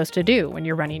thing you're supposed to do when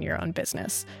you're running your own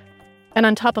business. And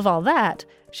on top of all that,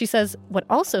 she says what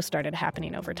also started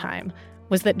happening over time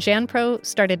was that JanPro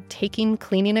started taking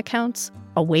cleaning accounts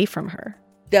away from her.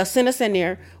 They'll send us in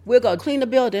there. We'll go clean the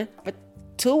building for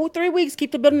 2 or 3 weeks,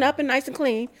 keep the building up and nice and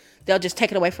clean. They'll just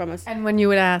take it away from us. And when you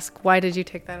would ask, why did you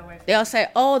take that away? They'll say,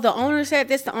 oh, the owner said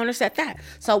this, the owner said that.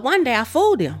 So one day I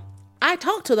fooled them. I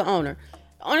talked to the owner.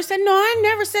 The owner said, no, I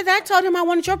never said that. I told him I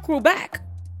wanted your crew back.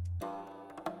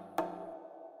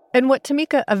 And what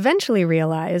Tamika eventually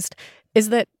realized is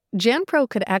that JanPro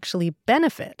could actually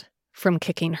benefit from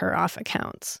kicking her off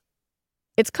accounts.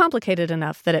 It's complicated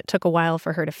enough that it took a while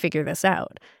for her to figure this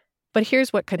out. But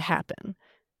here's what could happen.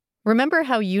 Remember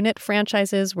how unit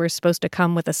franchises were supposed to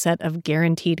come with a set of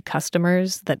guaranteed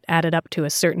customers that added up to a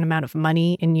certain amount of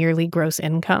money in yearly gross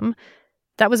income?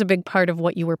 That was a big part of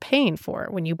what you were paying for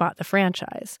when you bought the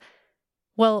franchise.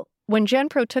 Well, when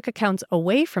JanPro took accounts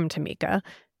away from Tamika,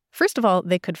 first of all,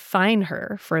 they could fine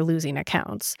her for losing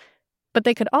accounts, but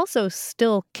they could also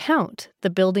still count the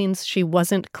buildings she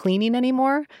wasn't cleaning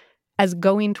anymore as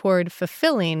going toward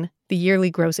fulfilling the yearly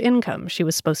gross income she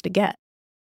was supposed to get.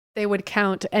 They would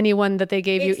count anyone that they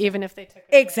gave you, even if they took it.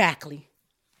 Exactly.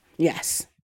 Yes.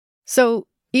 So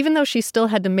even though she still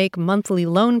had to make monthly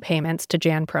loan payments to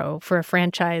JanPro for a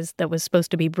franchise that was supposed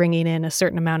to be bringing in a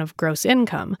certain amount of gross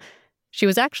income, she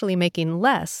was actually making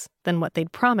less than what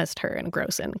they'd promised her in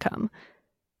gross income.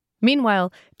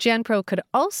 Meanwhile, JanPro could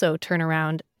also turn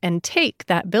around and take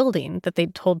that building that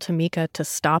they'd told Tamika to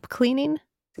stop cleaning,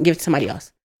 Give it to somebody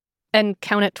else. and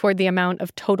count it toward the amount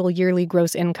of total yearly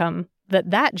gross income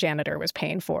that janitor was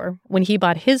paying for when he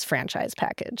bought his franchise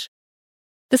package.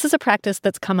 This is a practice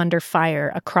that's come under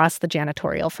fire across the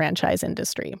janitorial franchise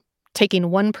industry,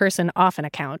 taking one person off an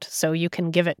account so you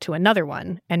can give it to another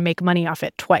one and make money off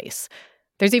it twice.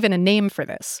 There's even a name for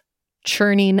this: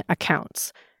 churning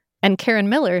accounts. And Karen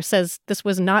Miller says this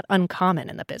was not uncommon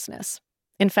in the business.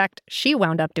 In fact, she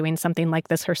wound up doing something like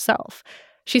this herself.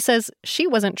 She says she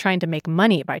wasn't trying to make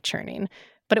money by churning,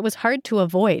 but it was hard to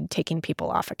avoid taking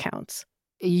people off accounts.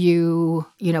 You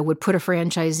would put a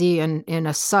franchisee in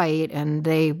a site, and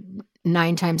they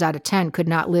 9 times out of 10 could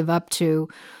not live up to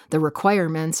the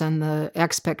requirements and the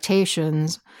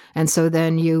expectations. And so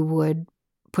then you would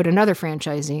put another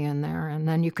franchisee in there, and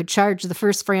then you could charge the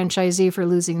first franchisee for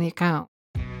losing the account.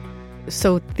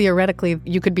 So theoretically,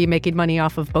 you could be making money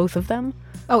off of both of them?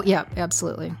 Oh, yeah,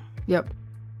 absolutely. Yep.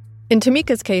 In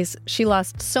Tamika's case, she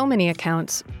lost so many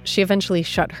accounts, she eventually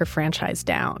shut her franchise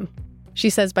down. She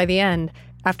says by the end,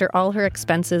 after all her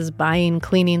expenses buying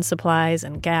cleaning supplies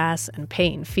and gas and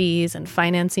paying fees and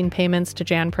financing payments to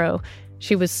JanPro,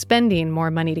 she was spending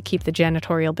more money to keep the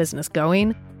janitorial business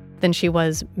going than she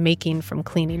was making from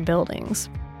cleaning buildings.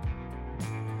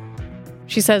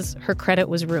 She says her credit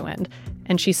was ruined,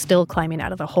 and she's still climbing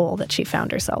out of the hole that she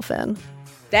found herself in.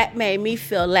 That made me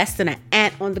feel less than an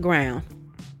ant on the ground.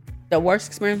 The worst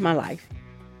experience of my life.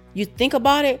 You think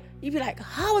about it, you'd be like,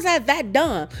 how was I that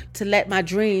dumb to let my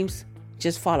dreams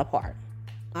just fall apart?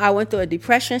 I went through a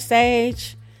depression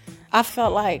stage. I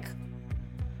felt like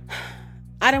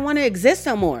I didn't want to exist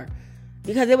no more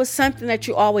because it was something that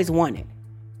you always wanted.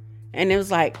 And it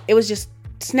was just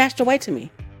snatched away to me.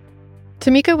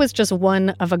 Tamika was just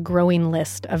one of a growing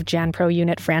list of JanPro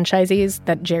unit franchisees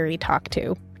that Jerry talked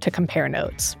to compare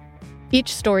notes.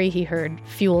 Each story he heard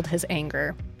fueled his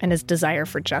anger and his desire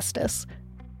for justice.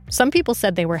 Some people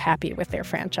said they were happy with their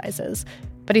franchises,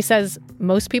 but he says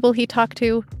most people he talked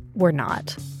to were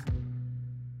not.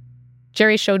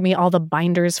 Jerry showed me all the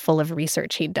binders full of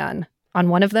research he'd done. On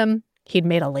one of them, he'd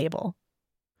made a label.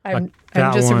 I'm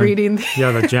just reading.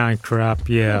 Yeah, the Jan Crap,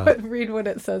 yeah. Read what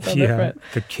it says on the front.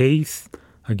 The case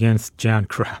against Jan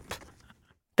Crap.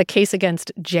 The case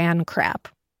against Jan Crap.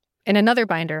 In another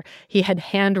binder, he had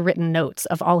handwritten notes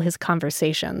of all his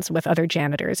conversations with other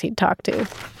janitors he'd talked to.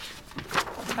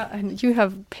 And you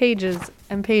have pages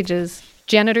and pages.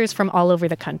 Janitors from all over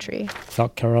the country.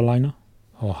 South Carolina,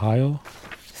 Ohio,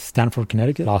 Stanford,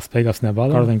 Connecticut, Las Vegas,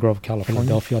 Nevada, Garden Grove, California,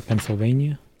 Philadelphia,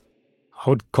 Pennsylvania. I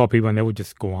would call people and they would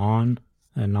just go on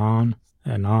and on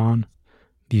and on.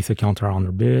 These accounts are on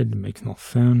their bid. It makes no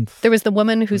sense. There was the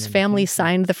woman whose family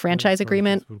signed the franchise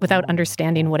agreement without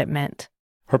understanding what it meant.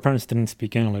 Her parents didn't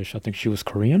speak English. I think she was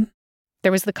Korean.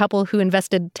 There was the couple who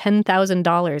invested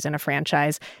 $10,000 in a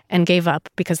franchise and gave up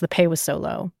because the pay was so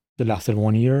low. It lasted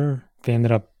 1 year. They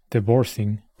ended up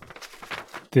divorcing.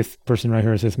 This person right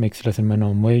here says makes less than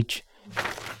minimum wage.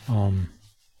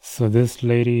 So this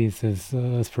lady says,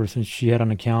 this person, she had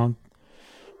an account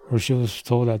where she was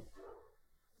told that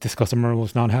this customer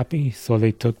was not happy, so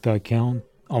they took the account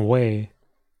away.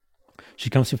 She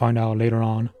comes to find out later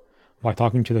on by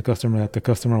talking to the customer that the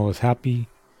customer was happy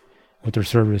with their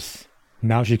service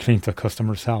Now she cleans the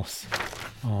customer's house.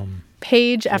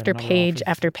 Page after another page office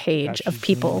after page that of she's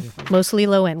people, doing. mostly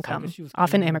low income, She was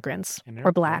often cleaning immigrants, an or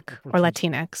airport Black, before or she's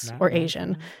Latinx, not or done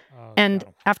Asian. cleaning. And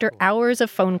after hours of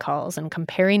phone calls and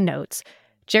comparing notes,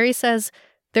 Jerry says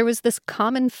there was this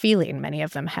common feeling many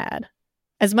of them had.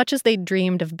 As much as they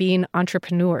dreamed of being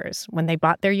entrepreneurs when they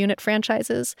bought their unit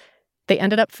franchises, they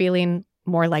ended up feeling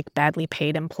more like badly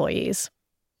paid employees,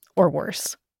 or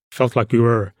worse. Felt like we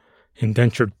were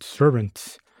indentured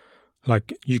servants.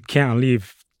 Like, you can't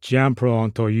leave JanPro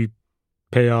until you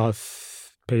pay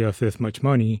us this much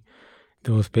money.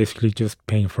 It was basically just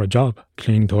paying for a job,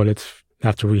 cleaning toilets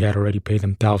after we had already paid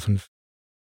them thousands.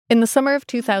 In the summer of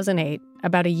 2008,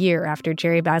 about a year after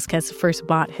Jerry Vasquez first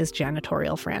bought his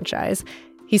janitorial franchise,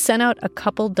 he sent out a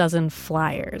couple dozen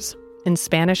flyers in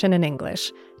Spanish and in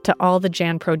English to all the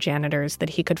JanPro janitors that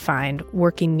he could find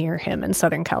working near him in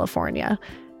Southern California.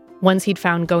 Ones he'd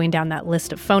found going down that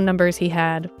list of phone numbers he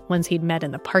had, ones he'd met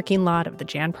in the parking lot of the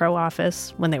JanPro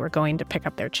office when they were going to pick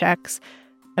up their checks.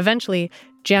 Eventually,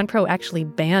 JanPro actually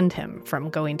banned him from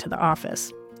going to the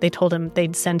office. They told him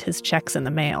they'd send his checks in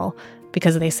the mail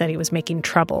because they said he was making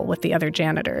trouble with the other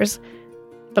janitors.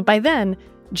 But by then,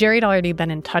 Jerry'd already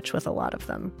been in touch with a lot of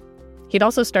them. He'd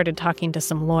also started talking to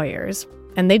some lawyers,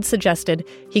 and they'd suggested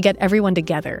he get everyone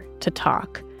together to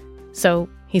talk. So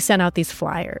he sent out these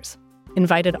flyers,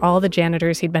 invited all the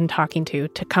janitors he'd been talking to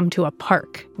come to a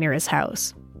park near his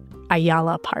house,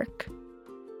 Ayala Park.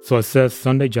 So it says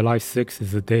Sunday, July 6th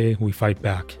is the day we fight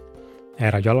back.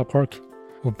 At Ayala Park,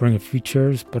 we'll bring a few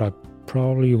chairs, but I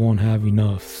probably won't have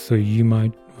enough, so you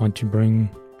might want to bring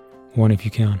one if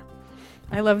you can.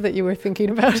 I love that you were thinking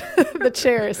about the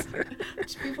chairs.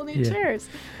 People need chairs.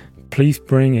 Please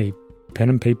bring a pen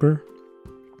and paper.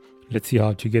 Let's see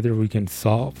how together we can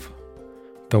solve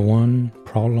the one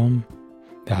problem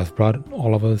that has brought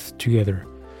all of us together.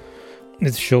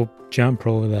 Let's show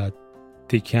JanPro that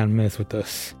they can't mess with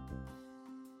us.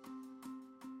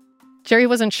 Jerry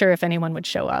wasn't sure if anyone would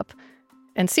show up,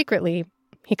 and secretly,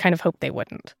 he kind of hoped they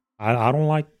wouldn't.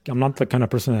 I'm not the kind of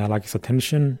person that likes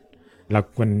attention. Like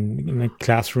when in the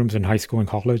classrooms in high school and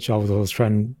college, I was always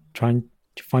trying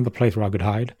to find a place where I could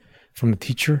hide from the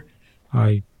teacher.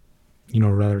 I,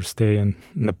 rather stay in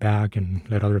the back and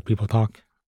let other people talk.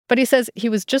 But he says he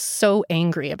was just so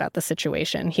angry about the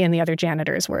situation he and the other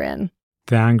janitors were in.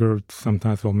 The anger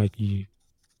sometimes will make you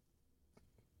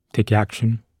take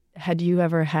action. Had you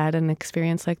ever had an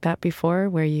experience like that before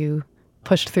where you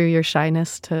pushed through your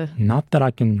shyness to... Not that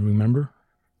I can remember.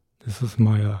 This is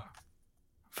my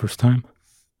first time,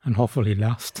 and hopefully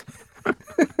last.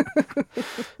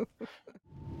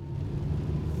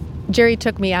 Jerry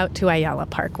took me out to Ayala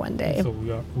Park one day. So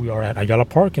we are at Ayala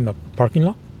Park in the parking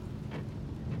lot.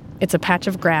 It's a patch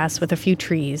of grass with a few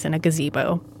trees and a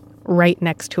gazebo, right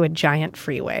next to a giant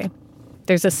freeway.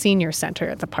 There's a senior center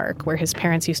at the park where his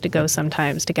parents used to go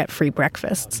sometimes to get free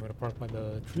breakfasts.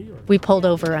 We pulled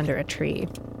over under a tree.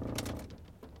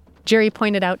 Jerry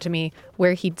pointed out to me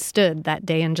where he'd stood that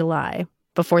day in July,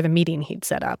 before the meeting he'd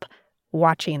set up,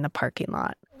 watching the parking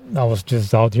lot. I was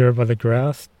just out here by the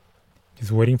grass,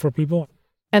 just waiting for people.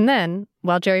 And then,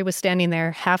 while Jerry was standing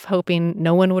there, half hoping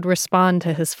no one would respond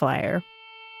to his flyer,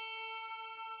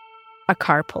 a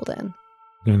car pulled in.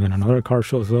 And then another car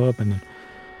shows up, and then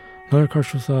another car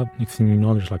shows up. Next thing you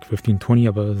know, there's like 15, 20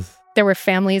 of us. There were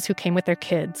families who came with their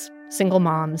kids, single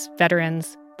moms,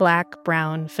 veterans, Black,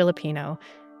 brown, Filipino.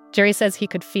 Jerry says he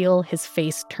could feel his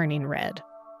face turning red.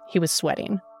 He was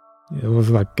sweating. It was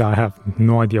like, I have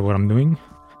no idea what I'm doing.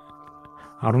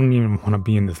 I don't even want to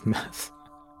be in this mess.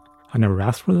 I never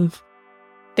asked for this.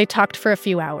 They talked for a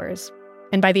few hours,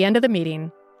 and by the end of the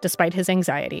meeting, despite his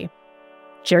anxiety,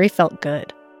 Jerry felt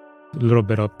good. A little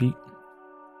bit upbeat.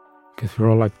 Because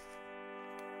we're all like,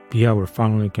 yeah, we're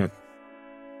finally going to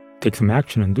take some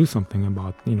action and do something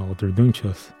about, what they're doing to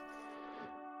us.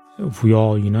 If we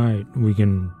all unite, we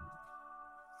can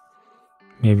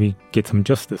maybe get some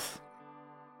justice.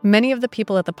 Many of the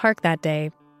people at the park that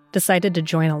day decided to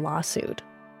join a lawsuit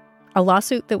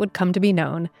that would come to be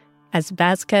known as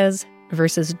Vasquez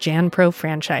versus JanPro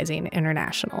Franchising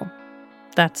International.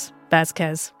 That's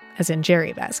Vasquez, as in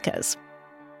Jerry Vasquez.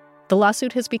 The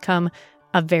lawsuit has become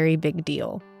a very big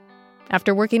deal.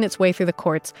 After working its way through the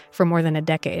courts for more than a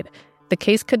decade, the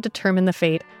case could determine the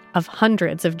fate of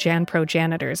hundreds of JanPro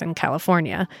janitors in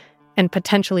California and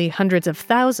potentially hundreds of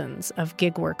thousands of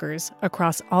gig workers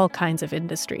across all kinds of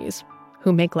industries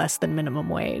who make less than minimum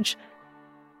wage.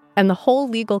 And the whole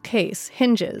legal case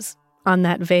hinges on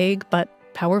that vague but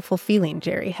powerful feeling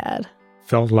Jerry had.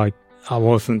 Felt like I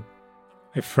wasn't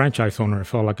a franchise owner. I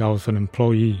felt like I was an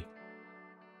employee.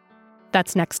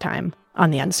 That's next time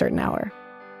on The Uncertain Hour.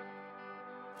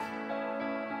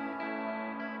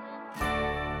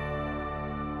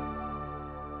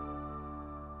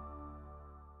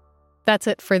 That's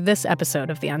it for this episode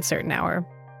of The Uncertain Hour.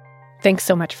 Thanks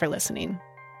so much for listening.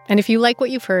 And if you like what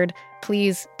you've heard,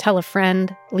 please tell a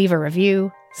friend, leave a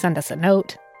review, send us a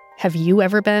note. Have you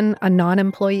ever been a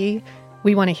non-employee?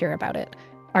 We want to hear about it.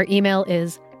 Our email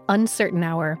is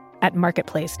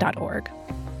uncertainhour@marketplace.org.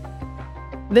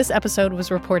 This episode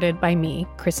was reported by me,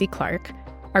 Chrissy Clark.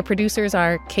 Our producers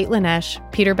are Caitlin Esch,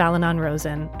 Peter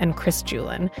Balanon-Rosen, and Chris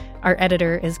Julin. Our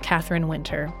editor is Catherine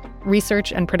Winter.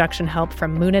 Research and production help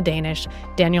from Muna Danish,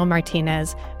 Daniel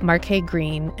Martinez, Marque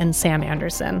Green, and Sam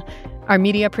Anderson. Our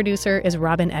media producer is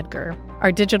Robin Edgar.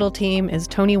 Our digital team is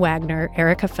Tony Wagner,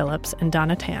 Erica Phillips, and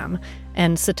Donna Tam.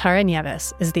 And Sitara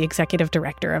Nieves is the executive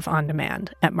director of On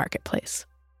Demand at Marketplace.